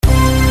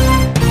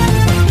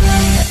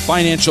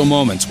Financial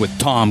Moments with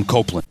Tom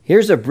Copeland.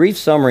 Here's a brief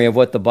summary of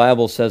what the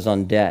Bible says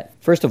on debt.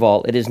 First of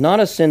all, it is not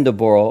a sin to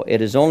borrow. It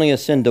is only a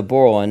sin to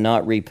borrow and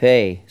not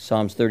repay.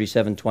 Psalms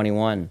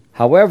 37:21.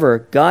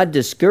 However, God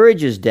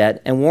discourages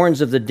debt and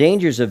warns of the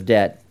dangers of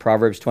debt.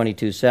 Proverbs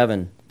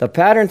 22:7. The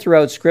pattern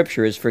throughout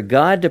Scripture is for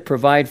God to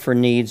provide for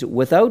needs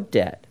without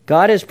debt.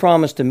 God has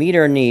promised to meet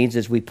our needs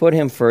as we put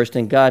Him first,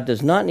 and God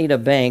does not need a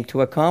bank to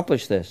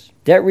accomplish this.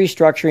 Debt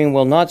restructuring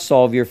will not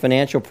solve your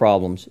financial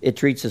problems. It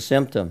treats a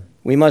symptom.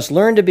 We must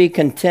learn to be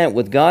content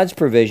with God's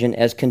provision,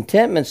 as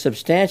contentment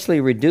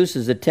substantially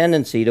reduces the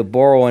tendency to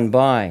borrow and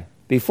buy.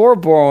 Before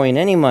borrowing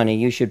any money,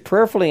 you should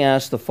prayerfully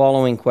ask the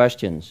following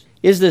questions.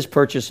 Is this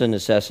purchase a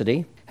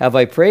necessity? Have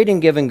I prayed and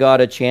given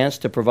God a chance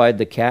to provide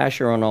the cash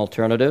or an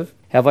alternative?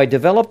 Have I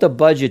developed a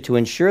budget to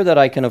ensure that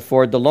I can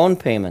afford the loan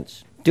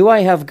payments? Do I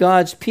have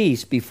God's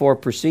peace before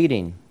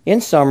proceeding? In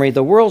summary,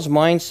 the world's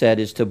mindset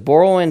is to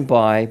borrow and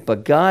buy,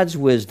 but God's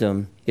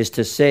wisdom is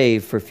to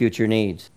save for future needs.